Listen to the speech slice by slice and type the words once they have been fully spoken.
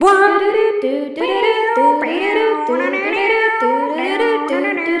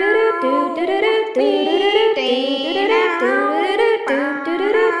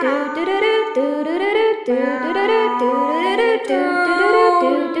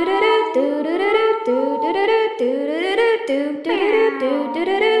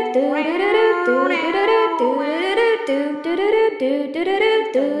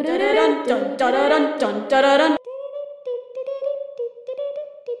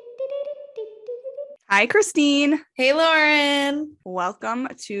Hi, Christine. Hey, Lauren. Welcome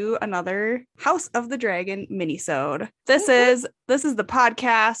to another House of the Dragon minisode. This is the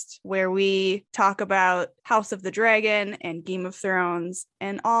podcast where we talk about House of the Dragon and Game of Thrones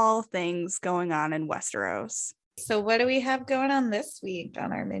and all things going on in Westeros. So what do we have going on this week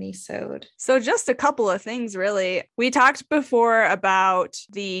on our mini-sode? So just a couple of things, really. We talked before about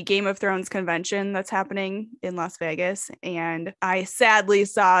the Game of Thrones convention that's happening in Las Vegas, and I sadly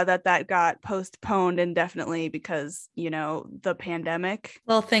saw that got postponed indefinitely because, the pandemic.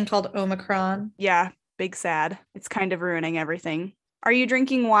 Little thing called Omicron. Yeah, big sad. It's kind of ruining everything. Are you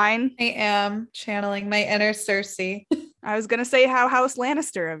drinking wine? I am channeling my inner Cersei. I was going to say how House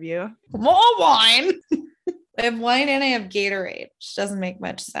Lannister of you. More wine. I have wine and I have Gatorade, which doesn't make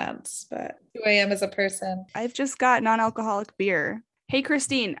much sense, but who I am as a person. I've just got non-alcoholic beer. Hey,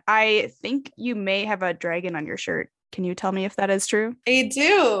 Christine, I think you may have a dragon on your shirt. Can you tell me if that is true? I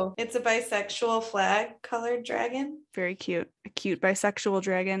do. It's a bisexual flag colored dragon. Very cute. A cute bisexual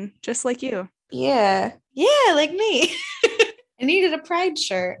dragon, just like you. Yeah. Yeah, like me. I needed a pride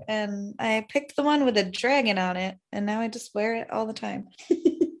shirt and I picked the one with a dragon on it, and now I just wear it all the time.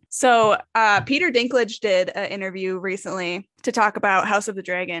 So Peter Dinklage did an interview recently to talk about House of the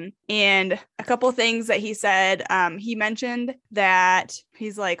Dragon, and a couple of things that he said. He mentioned that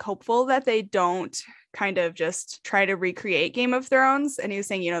he's hopeful that they don't kind of just try to recreate Game of Thrones. And he was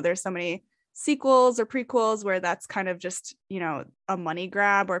saying, there's so many sequels or prequels where that's kind of just, a money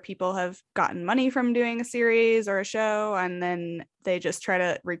grab, where people have gotten money from doing a series or a show and then they just try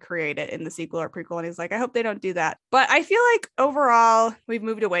to recreate it in the sequel or prequel. And he's like, I hope they don't do that. But I feel like overall we've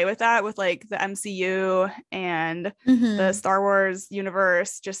moved away with that with the MCU and the Star Wars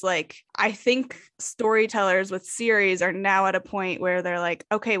universe. Just I think storytellers with series are now at a point where they're like,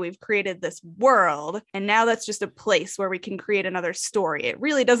 okay, we've created this world and now that's just a place where we can create another story. It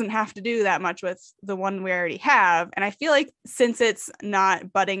really doesn't have to do that much with the one we already have. And I feel like since it's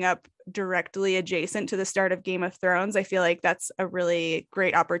not butting up directly adjacent to the start of Game of Thrones, I feel like that's a really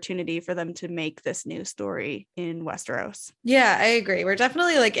great opportunity for them to make this new story in Westeros. Yeah, I agree. We're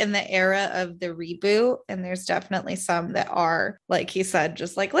definitely in the era of the reboot, and there's definitely some that are, like he said,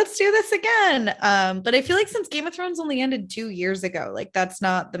 just let's do this again. But I feel like since Game of Thrones only ended 2 years ago, that's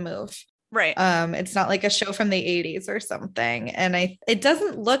not the move. Right. It's not like a show from the 80s or something. And it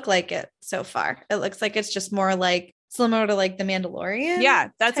doesn't look like it so far. It looks like it's just more similar to The Mandalorian. Yeah,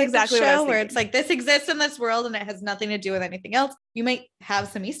 that's exactly what I was thinking. Where it's this exists in this world and it has nothing to do with anything else. You might have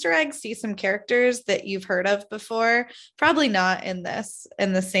some Easter eggs, see some characters that you've heard of before. Probably not in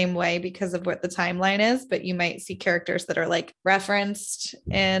the same way because of what the timeline is, but you might see characters that are referenced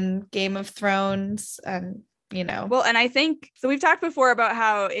in Game of Thrones and Well, and I think so. We've talked before about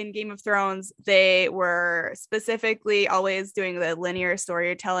how in Game of Thrones, they were specifically always doing the linear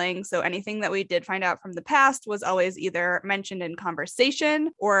storytelling. So anything that we did find out from the past was always either mentioned in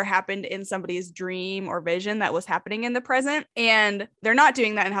conversation or happened in somebody's dream or vision that was happening in the present. And they're not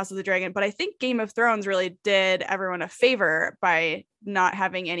doing that in House of the Dragon. But I think Game of Thrones really did everyone a favor by not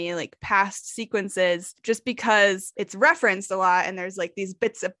having any past sequences, just because it's referenced a lot and there's these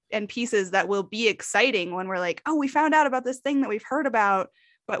bits and pieces that will be exciting when we're oh, we found out about this thing that we've heard about,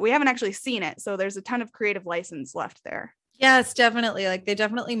 but we haven't actually seen it. So there's a ton of creative license left there. Yes, definitely. They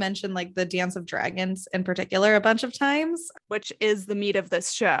definitely mentioned the Dance of Dragons in particular a bunch of times, which is the meat of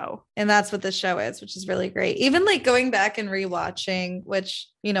this show. And that's what this show is, which is really great. Even going back and rewatching, which,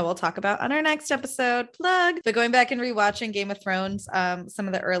 we'll talk about on our next episode, but going back and rewatching Game of Thrones, some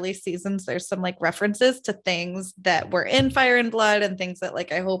of the early seasons, there's some references to things that were in Fire and Blood and things that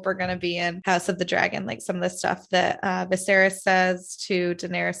I hope are going to be in House of the Dragon, some of the stuff that Viserys says to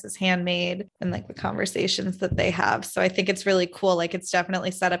Daenerys's handmaid and the conversations that they have. So I think it's really cool. It's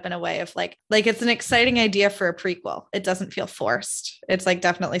definitely set up in a way of it's an exciting idea for a prequel. It doesn't feel forced. It's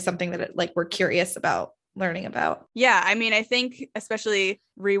definitely something that we're curious about learning about. Yeah, I mean, I think especially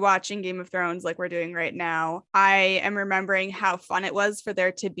rewatching Game of Thrones like we're doing right now, I am remembering how fun it was for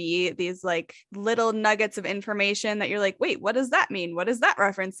there to be these little nuggets of information that you're wait, what does that mean? What is that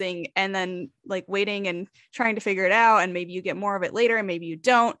referencing? And then waiting and trying to figure it out, and maybe you get more of it later and maybe you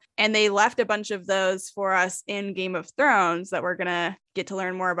don't. And they left a bunch of those for us in Game of Thrones that we're gonna get to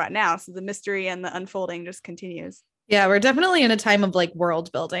learn more about now. So the mystery and the unfolding just continues. Yeah, we're definitely in a time of world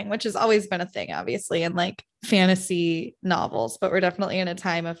building, which has always been a thing, obviously, in fantasy novels, but we're definitely in a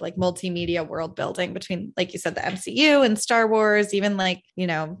time of multimedia world building between, you said, the MCU and Star Wars, even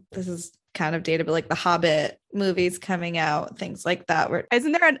this is kind of dated, but like the Hobbit movies coming out, things like that. Where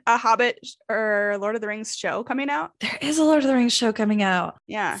Isn't there a Hobbit or Lord of the Rings show coming out? there is a Lord of the Rings show coming out.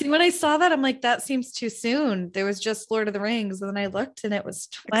 Yeah. See, when I saw that, I'm like, that seems too soon. There was just Lord of the Rings. And then I looked and it was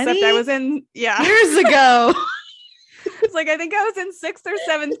 20 Except I was in, years ago. It's like, I think I was in 6th or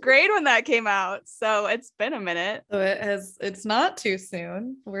 7th grade when that came out. So it's been a minute. So it's not too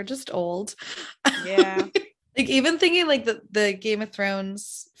soon. We're just old. Yeah. Like even thinking like the Game of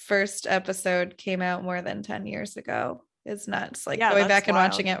Thrones first episode came out more than 10 years ago is nuts. Like going back and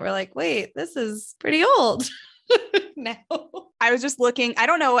watching it, we're like, wait, this is pretty old now. I was just looking. I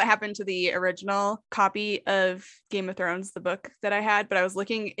don't know what happened to the original copy of Game of Thrones, the book that I had, but I was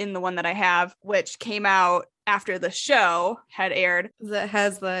looking in the one that I have, which came out after the show had aired. That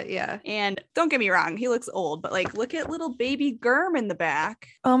has the, yeah. And don't get me wrong, he looks old, but like, look at little baby Germ in the back.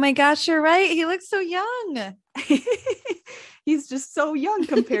 Oh my gosh, you're right. He looks so young. He's just so young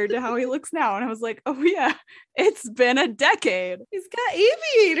compared to how he looks now. And I was like, oh yeah, it's been a decade. He's got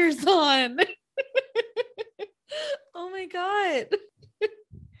aviators on. Oh my God.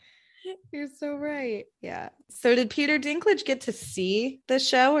 You're so right. Yeah. So did Peter Dinklage get to see the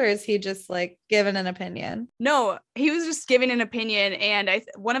show, or is he just like giving an opinion? No, he was just giving an opinion. And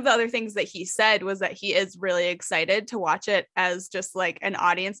one of the other things that he said was that he is really excited to watch it as just like an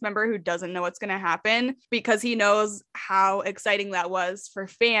audience member who doesn't know what's going to happen, because he knows how exciting that was for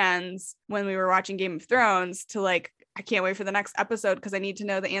fans when we were watching Game of Thrones to like, I can't wait for the next episode because I need to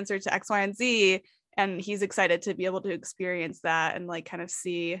know the answer to X, Y, and Z. And he's excited to be able to experience that and like kind of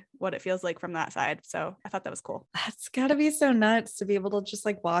see what it feels like from that side. So I thought that was cool. That's gotta be so nuts to be able to just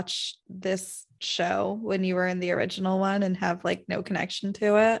like watch this show when you were in the original one and have like no connection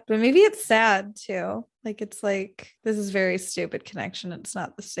to it. But maybe it's sad too. Like it's like, this is very stupid connection. It's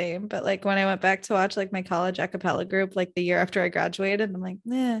not the same. But like when I went back to watch like my college a cappella group, like the year after I graduated, I'm like,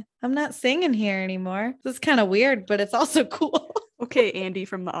 nah, I'm not singing here anymore. This is kind of weird, but it's also cool. Okay, Andy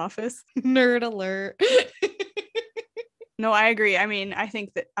from The Office. Nerd alert. No, I agree. I mean, I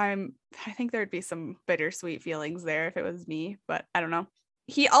think there'd be some bittersweet feelings there if it was me, but I don't know.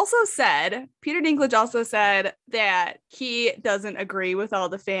 Peter Dinklage also said that he doesn't agree with all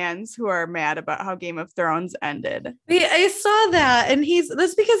the fans who are mad about how Game of Thrones ended. I saw that, and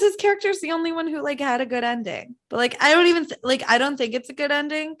that's because his character is the only one who like had a good ending. But like, I don't even I don't think it's a good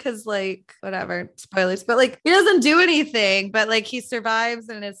ending because like whatever, spoilers. But like, he doesn't do anything, but like he survives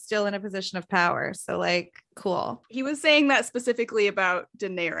and is still in a position of power. So like, cool. He was saying that specifically about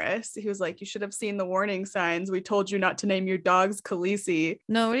Daenerys. He was like, you should have seen the warning signs. We told you not to name your dogs Khaleesi.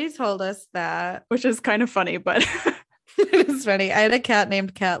 Nobody told us that. Which is kind of funny, but it is funny. I had a cat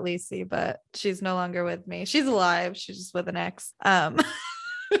named Cat Lacey, but she's no longer with me. She's alive. She's just with an ex.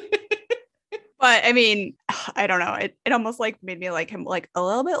 But I mean, I don't know. It almost like made me like him like a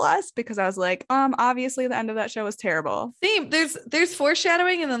little bit less, because I was like, obviously the end of that show was terrible. Same. There's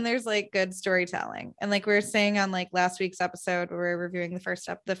foreshadowing, and then there's like good storytelling. And like we were saying on like last week's episode where we were reviewing the first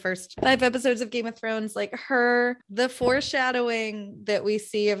 5 episodes of Game of Thrones, like the foreshadowing that we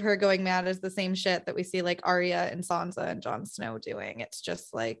see of her going mad is the same shit that we see like Arya and Sansa and Jon Snow doing. It's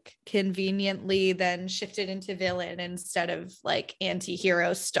just like conveniently then shifted into villain instead of like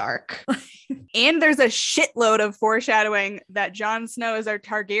anti-hero Stark. And there's a shitload of foreshadowing that Jon Snow is our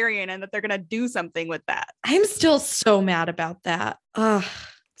Targaryen and that they're going to do something with that. I'm still so mad about that. Ugh.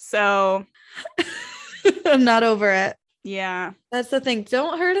 So I'm not over it. Yeah. That's the thing.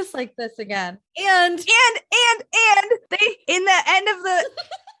 Don't hurt us like this again. And they in the end of the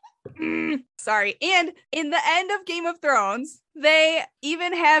and in the end of Game of Thrones, they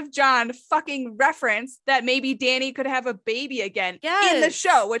even have Jon fucking reference that maybe Dany could have a baby again in the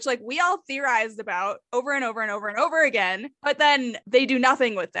show, which like we all theorized about over and over and over and over again, but then they do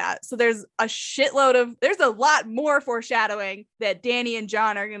nothing with that. So there's a lot more foreshadowing that Dany and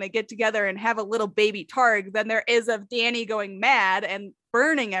Jon are going to get together and have a little baby Targ than there is of Dany going mad and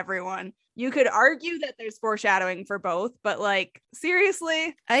burning everyone. You could argue that there's foreshadowing for both, but like,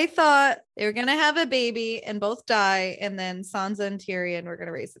 seriously? I thought they were going to have a baby and both die, and then Sansa and Tyrion were going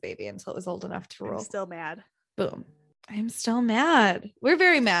to raise the baby until it was old enough to rule. I'm still mad. Boom. I'm still mad. We're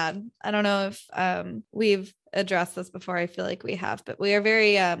very mad. I don't know if we've addressed this before. I feel like we have, but we are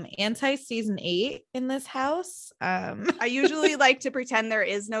very anti season 8 in this house. I usually like to pretend there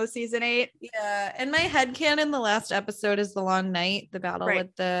is no season 8. Yeah, and my headcanon the last episode is the Long Night, the battle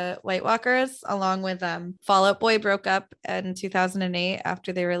with the White Walkers, along with Fall Out Boy broke up in 2008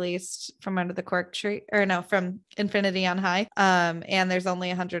 after they released From Under the Cork Tree, from Infinity on High. And there's only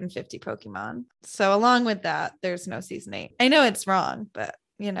 150 Pokemon. So along with that, there's no season 8. I know it's wrong, but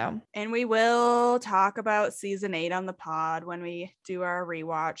and we will talk about season 8 on the pod when we do our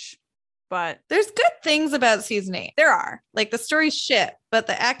rewatch. but there's good things about season 8. there are. Like the story's shit, but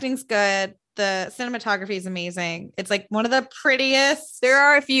the acting's good. The cinematography is amazing. It's like one of the prettiest. There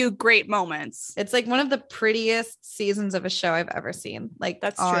are a few great moments. It's like one of the prettiest seasons of a show I've ever seen. Like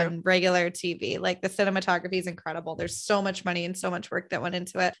That's on true. regular TV. Like the cinematography is incredible. There's so much money and so much work that went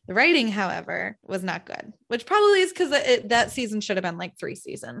into it. The writing, however, was not good, which probably is because that season should have been like 3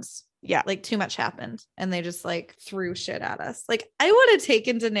 seasons. Yeah. Like too much happened and they just like threw shit at us. Like I would have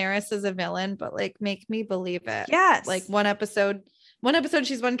taken Daenerys as a villain, but like make me believe it. Yes. Like one episode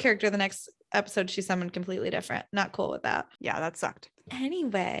she's one character, the next episode she's someone completely different. Not cool with that. Yeah, that sucked.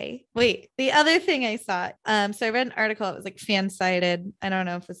 Anyway, wait, the other thing I saw, so I read an article, it was like fan cited. I don't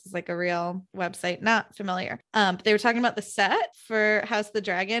know if this is like a real website, not familiar. But they were talking about the set for House of the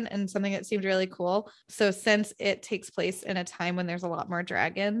Dragon and something that seemed really cool. So since it takes place in a time when there's a lot more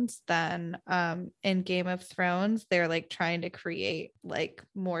dragons than in Game of Thrones, they're like trying to create like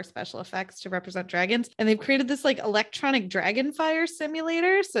more special effects to represent dragons. And they've created this like electronic dragon fire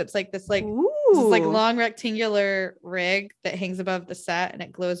simulator. So it's like this like long rectangular rig that hangs above the set and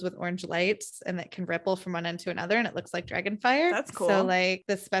it glows with orange lights and that can ripple from one end to another and it looks like dragon fire. That's cool. So like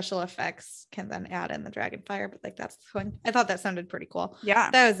the special effects can then add in the dragon fire, but like that's fun. I thought that sounded pretty cool. Yeah.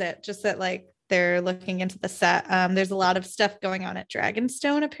 That was it. Just that like they're looking into the set. There's a lot of stuff going on at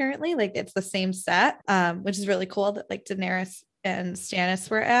Dragonstone apparently. Like it's the same set, which is really cool that like Daenerys and Stannis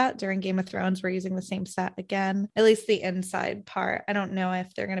were at during Game of Thrones. We're using the same set again, at least the inside part. I don't know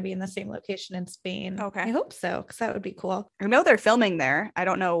if they're going to be in the same location in Spain. Okay. I hope so, because that would be cool. I know they're filming there. I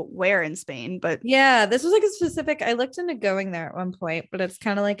don't know where in Spain, but yeah, this was like a specific, I looked into going there at one point, but it's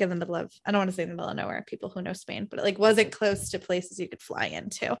kind of like in the middle of, I don't want to say in the middle of nowhere, people who know Spain, but it like wasn't close to places you could fly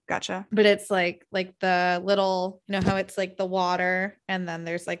into. Gotcha. But it's like the little, you know how it's like the water and then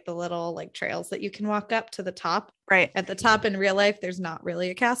there's like the little like trails that you can walk up to the top. Right. At the top in real life, there's not really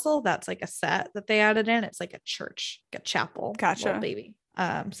a castle. That's like a set that they added in. It's like a church, like a chapel. Gotcha. Little baby.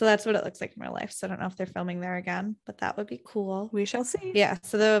 So that's what it looks like in real life. So I don't know if they're filming there again, but that would be cool. We shall see. Yeah.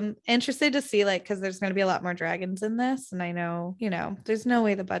 So I'm interested to see like, because there's going to be a lot more dragons in this. And I know, you know, there's no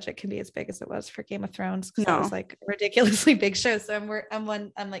way the budget can be as big as it was for Game of Thrones because it was like a ridiculously big show. So I'm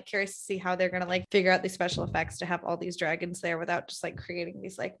like curious to see how they're going to like figure out these special effects to have all these dragons there without just like creating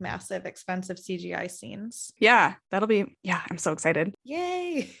these like massive, expensive CGI scenes. Yeah, I'm so excited.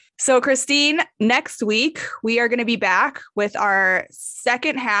 Yay. So Christine, next week, we are going to be back with our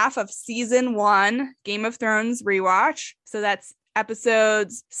second half of season 1 Game of Thrones rewatch. So that's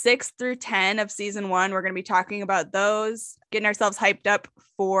episodes 6 through 10 of season 1. We're going to be talking about those, getting ourselves hyped up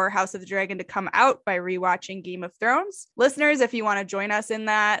for House of the Dragon to come out by rewatching Game of Thrones. Listeners, if you want to join us in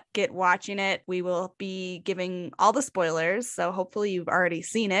that, get watching it. We will be giving all the spoilers, so hopefully you've already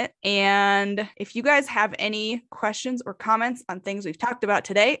seen it. And if you guys have any questions or comments on things we've talked about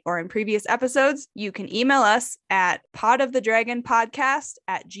today or in previous episodes, you can email us at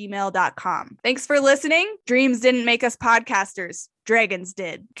podofthedragonpodcast@gmail.com. Thanks for listening. Dreams didn't make us podcasters. Dragons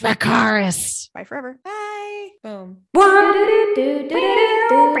did. Dracarys. Bye forever. Bye. Boom.